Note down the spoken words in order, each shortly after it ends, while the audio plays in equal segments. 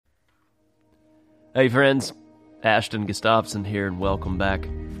Hey friends, Ashton Gustafson here, and welcome back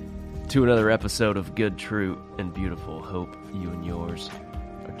to another episode of Good, True, and Beautiful. Hope you and yours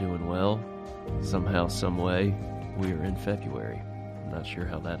are doing well. Somehow, some way, we are in February. I'm not sure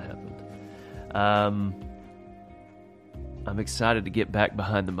how that happened. I'm excited to get back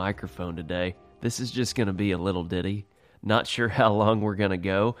behind the microphone today. This is just going to be a little ditty. Not sure how long we're going to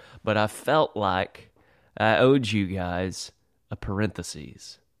go, but I felt like I owed you guys a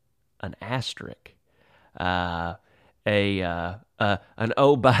parentheses, an asterisk. An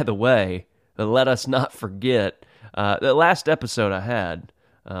oh, by the way, let us not forget, the last episode I had,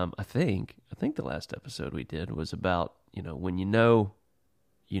 I think the last episode we did was about, when you know,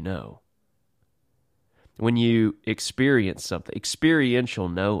 when you experience something, experiential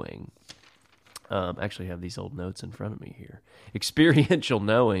knowing. Actually have these old notes in front of me here. Experiential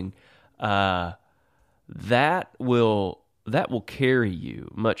knowing, that will carry you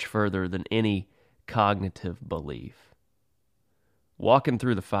much further than any cognitive belief. Walking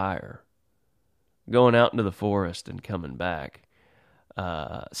through the fire, going out into the forest and coming back,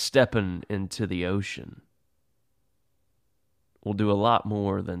 stepping into the ocean will do a lot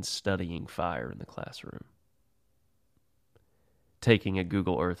more than studying fire in the classroom. Taking a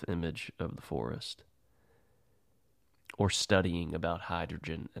Google Earth image of the forest, or studying about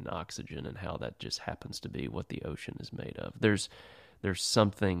hydrogen and oxygen and how that just happens to be what the ocean is made of. There's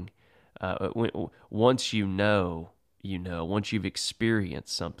something. Once you know, once you've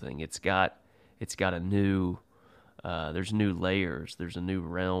experienced something, it's got a new, there's new layers, there's a new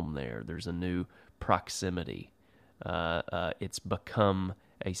realm there, there's a new proximity. It's become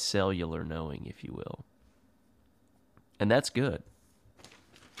a cellular knowing, if you will. And that's good.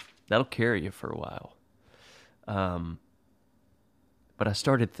 That'll carry you for a while. But I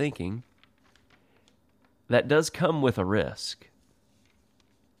started thinking that does come with a risk.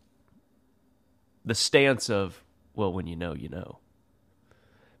 The stance of, well, when you know, you know.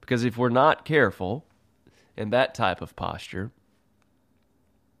 Because if we're not careful in that type of posture,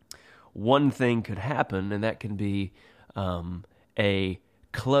 one thing could happen, and that can be a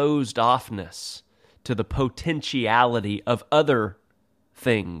closed offness to the potentiality of other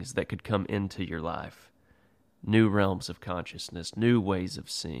things that could come into your life. New realms of consciousness, new ways of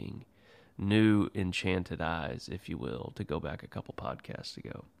seeing, new enchanted eyes, if you will, to go back a couple podcasts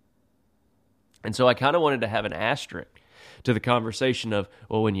ago. And so I kind of wanted to have an asterisk to the conversation of,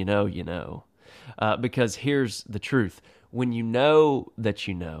 well, when you know, you know. Because here's the truth. When you know that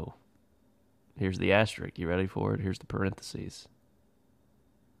you know, here's the asterisk. You ready for it? Here's the parentheses.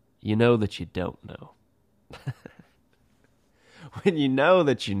 You know that you don't know. When you know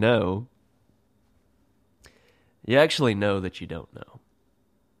that you know, you actually know that you don't know.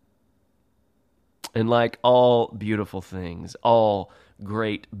 And like all beautiful things, all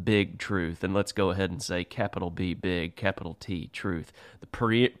great big truth, and let's go ahead and say capital B big, capital T truth, the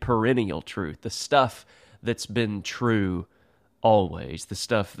perennial truth, the stuff that's been true always, the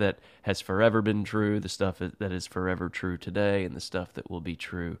stuff that has forever been true, the stuff that is forever true today, and the stuff that will be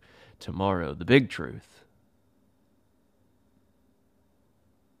true tomorrow, the big truth.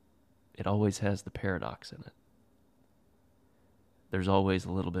 It always has the paradox in it. There's always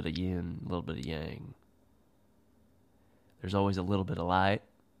a little bit of yin, a little bit of yang. There's always a little bit of light,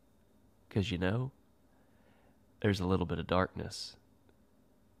 because there's a little bit of darkness,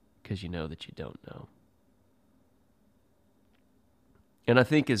 because you know that you don't know. And I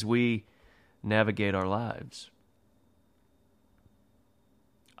think as we navigate our lives,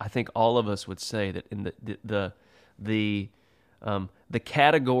 I think all of us would say that in the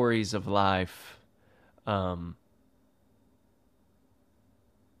categories of life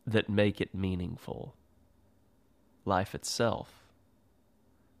that make it meaningful, life itself,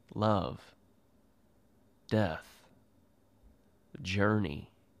 love, death, journey,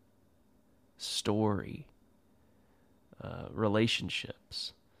 story,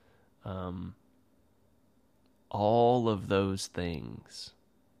 relationships, all of those things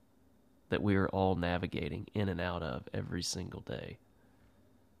that we are all navigating in and out of every single day.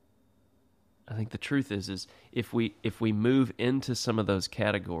 I think the truth is if we move into some of those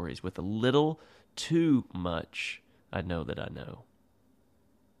categories with a little too much, I know that I know,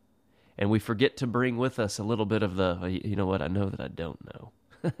 and we forget to bring with us a little bit of the, you know what, I know that I don't know.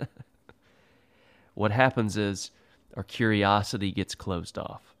 What happens is our curiosity gets closed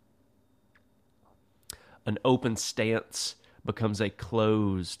off. An open stance becomes a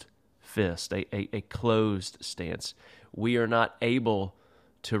closed fist, a closed stance. We are not able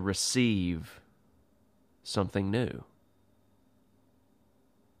to receive something new.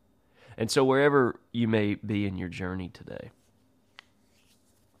 And so wherever you may be in your journey today,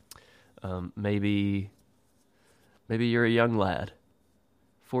 Maybe you're a young lad,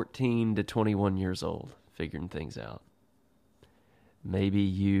 14 to 21 years old, figuring things out. Maybe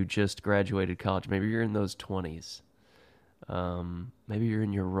you just graduated college. Maybe you're in those 20s. Maybe you're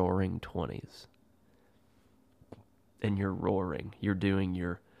in your roaring 20s. And you're roaring. You're doing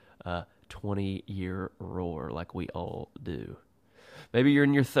your 20-year roar like we all do. Maybe you're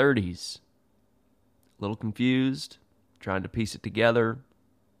in your 30s. A little confused, trying to piece it together.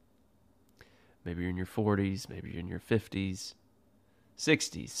 Maybe you're in your 40s. Maybe you're in your 50s.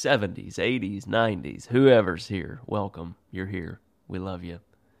 60s, 70s, 80s, 90s. Whoever's here, welcome. You're here. We love you.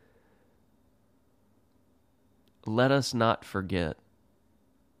 Let us not forget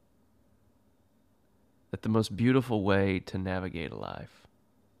that the most beautiful way to navigate a life,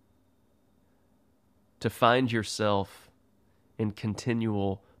 to find yourself in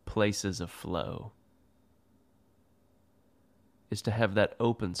continual places of flow, is to have that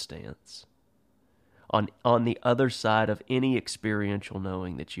open stance on the other side of any experiential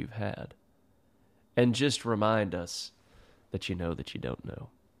knowing that you've had. And just remind us that you know that you don't know.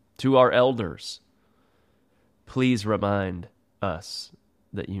 To our elders, please remind us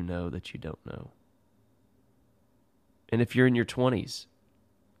that you know that you don't know. And if you're in your 20s,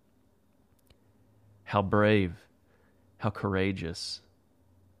 how brave, how courageous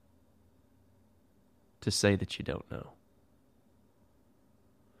to say that you don't know.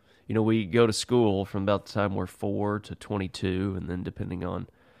 You know, we go to school from about the time we're 4 to 22, and then depending on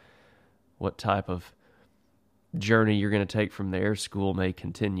what type of journey you're going to take from there, school may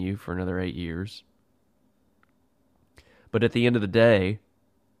continue for another 8 years. But at the end of the day,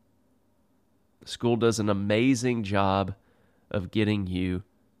 school does an amazing job of getting you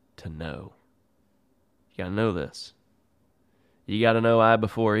to know. You got to know this. You got to know I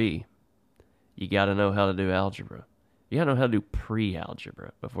before E. You got to know how to do algebra. You got to know how to do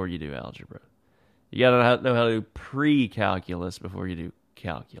pre-algebra before you do algebra. You got to know how to do pre-calculus before you do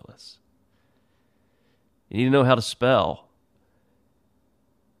calculus. You need to know how to spell.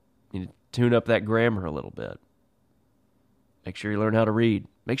 You need to tune up that grammar a little bit. Make sure you learn how to read.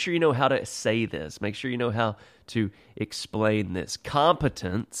 Make sure you know how to say this. Make sure you know how to explain this.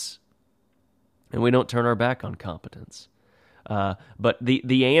 Competence, and we don't turn our back on competence. But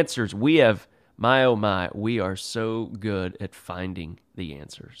the answers, we have, my oh my, we are so good at finding the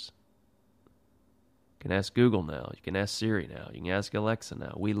answers. You can ask Google now. You can ask Siri now. You can ask Alexa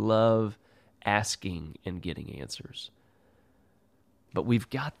now. We love asking and getting answers. But we've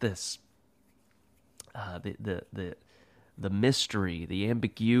got this, the mystery, the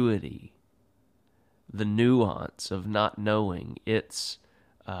ambiguity, the nuance of not knowing. It's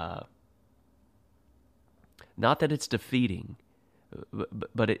not that it's defeating,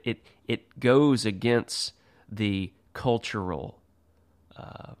 but it goes against the cultural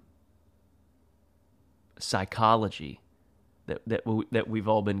psychology that we've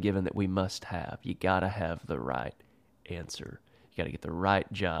all been given that we must have. You got to have the right answer. You got to get the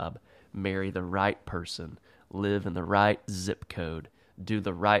right job, marry the right person, live in the right zip code, do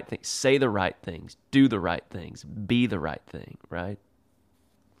the right things, say the right things, do the right things, be the right thing, right?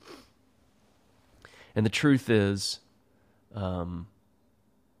 And the truth is,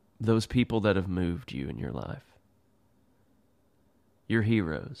 those people that have moved you in your life, your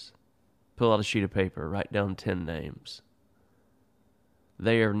heroes, pull out a sheet of paper, write down 10 names.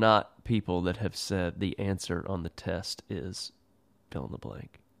 They are not people that have said the answer on the test is fill in the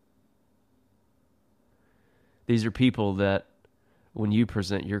blank. These are people that, when you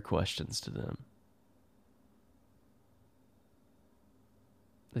present your questions to them,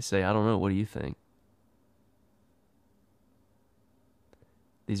 they say, I don't know, what do you think?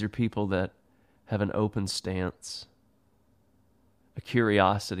 These are people that have an open stance, a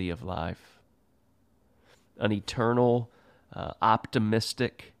curiosity of life, an eternal,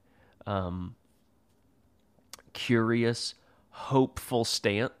 optimistic, curious, hopeful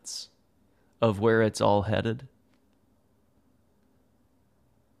stance of where it's all headed.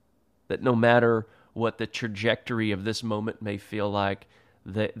 That no matter what the trajectory of this moment may feel like,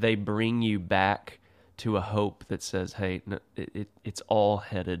 they bring you back to a hope that says, hey, no, it's all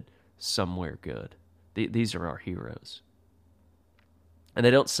headed somewhere good. These are our heroes. And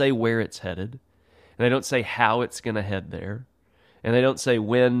they don't say where it's headed, and they don't say how it's going to head there, and they don't say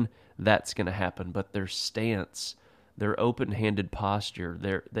when that's going to happen, but their stance, their open-handed posture,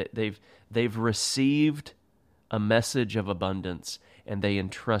 they've received a message of abundance, and they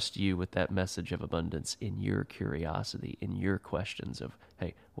entrust you with that message of abundance in your curiosity, in your questions of,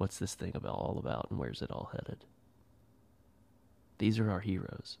 hey, what's this thing all about, and where's it all headed? These are our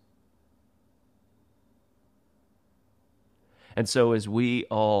heroes. And so as we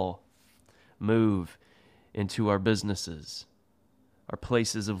all move into our businesses, our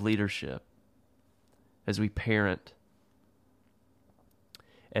places of leadership, as we parent,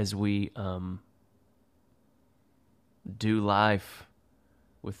 as we do life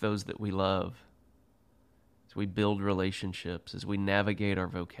with those that we love, as we build relationships, as we navigate our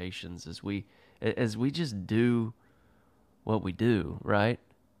vocations, as we just do what we do, right?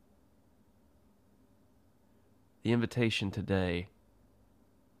 The invitation today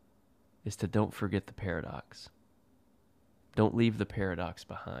is to don't forget the paradox. Don't leave the paradox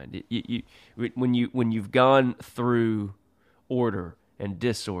behind. When you've gone through order and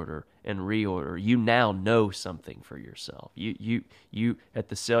disorder and reorder, you now know something for yourself. You at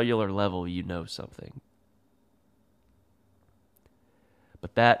the cellular level, you know something.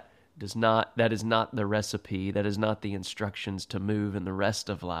 But that is not the recipe, that is not the instructions to move in the rest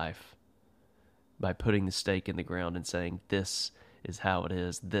of life by putting the stake in the ground and saying, this is how it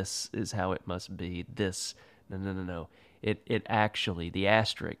is, this is how it must be, this, no. It actually, the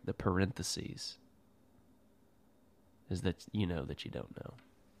asterisk, the parentheses, is that you know that you don't know.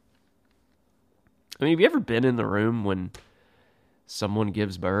 I mean, have you ever been in the room when someone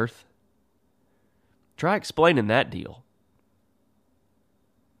gives birth? Try explaining that deal.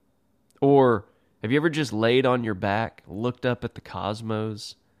 Or have you ever just laid on your back, looked up at the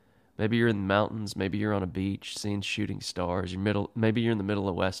cosmos? Maybe you're in the mountains, maybe you're on a beach seeing shooting stars. Maybe you're in the middle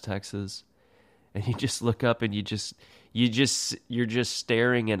of West Texas, and you just look up and you're just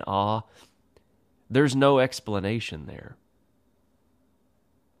staring in awe. There's no explanation there.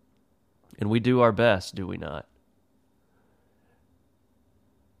 And we do our best, do we not?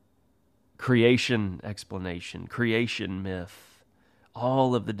 Creation explanation, creation myth,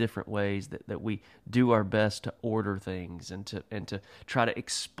 all of the different ways that we do our best to order things and to try to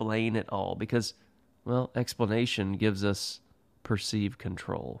explain it all, because, well, explanation gives us perceived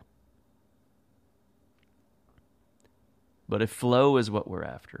control. But if flow is what we're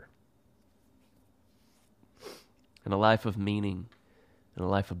after, and a life of meaning, and a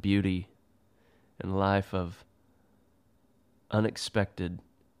life of beauty, and a life of unexpected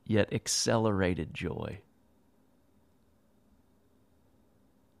yet accelerated joy,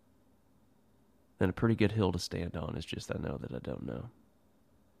 then a pretty good hill to stand on is just, I know that I don't know.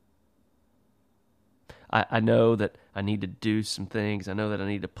 I know that I need to do some things. I know that I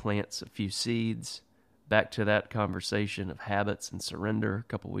need to plant a few seeds. Back to that conversation of habits and surrender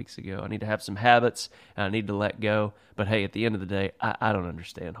a couple weeks ago. I need to have some habits, and I need to let go. But hey, at the end of the day, I don't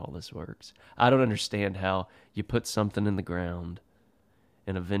understand how this works. I don't understand how you put something in the ground,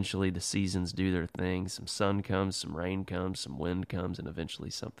 and eventually the seasons do their thing. Some sun comes, some rain comes, some wind comes, and eventually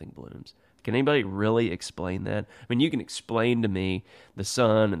something blooms. Can anybody really explain that? I mean, you can explain to me the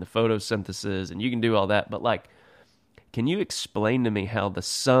sun and the photosynthesis, and you can do all that, but like, can you explain to me how the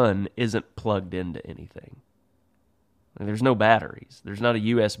sun isn't plugged into anything? I mean, there's no batteries. There's not a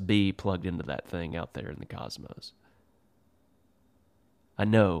USB plugged into that thing out there in the cosmos. I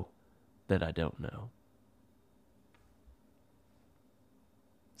know that I don't know.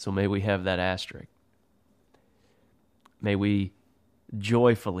 So may we have that asterisk. May we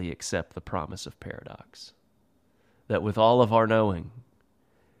joyfully accept the promise of paradox, that with all of our knowing,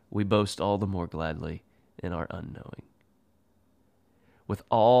 we boast all the more gladly in our unknowing. With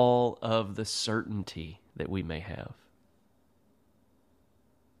all of the certainty that we may have,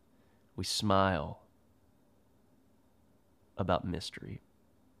 we smile about mystery.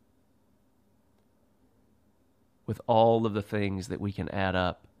 With all of the things that we can add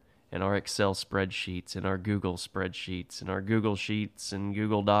up in our Excel spreadsheets, in our Google spreadsheets, in our Google Sheets and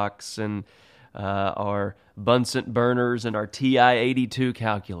Google Docs, and our Bunsen burners and our TI-82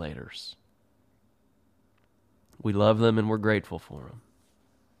 calculators. We love them and we're grateful for them.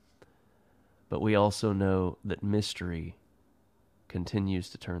 But we also know that mystery continues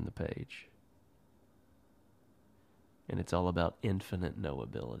to turn the page. And it's all about infinite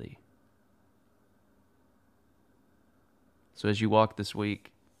knowability. So as you walk this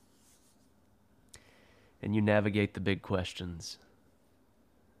week, and you navigate the big questions,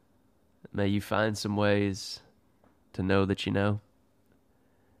 may you find some ways to know that you know,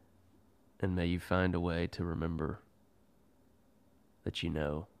 and may you find a way to remember that you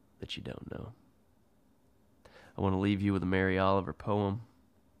know that you don't know. I want to leave you with a Mary Oliver poem.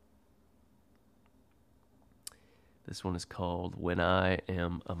 This one is called When I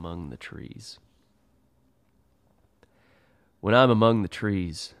Am Among the Trees. When I'm among the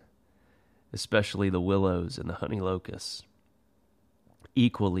trees, especially the willows and the honey locusts,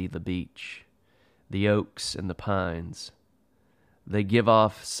 equally the beech, the oaks and the pines, they give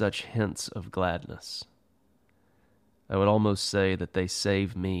off such hints of gladness. I would almost say that they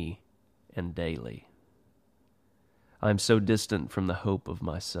save me and daily. I am so distant from the hope of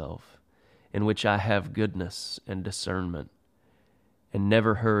myself, in which I have goodness and discernment, and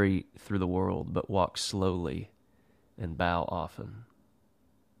never hurry through the world, but walk slowly and bow often.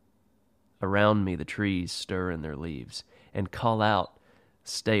 Around me the trees stir in their leaves and call out,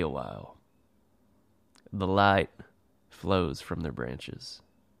 "Stay a while." The light flows from their branches,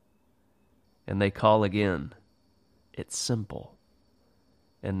 and they call again, "It's simple."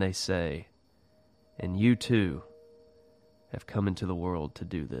 And they say, "And you too have come into the world to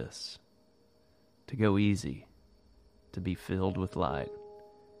do this, to go easy, to be filled with light,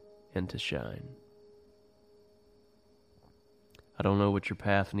 and to shine." I don't know what your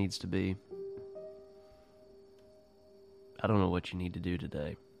path needs to be. I don't know what you need to do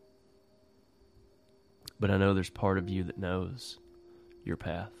today. But I know there's part of you that knows your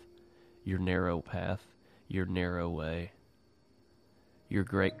path, your narrow way, your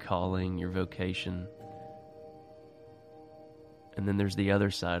great calling, your vocation. And then there's the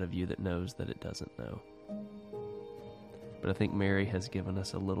other side of you that knows that it doesn't know. But I think Mary has given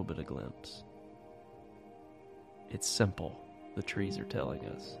us a little bit of glimpse. It's simple, the trees are telling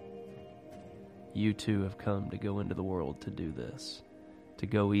us. You too have come to go into the world to do this, to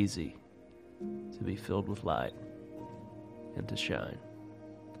go easy, to be filled with light, and to shine.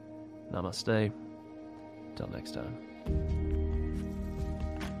 Namaste. Till next time.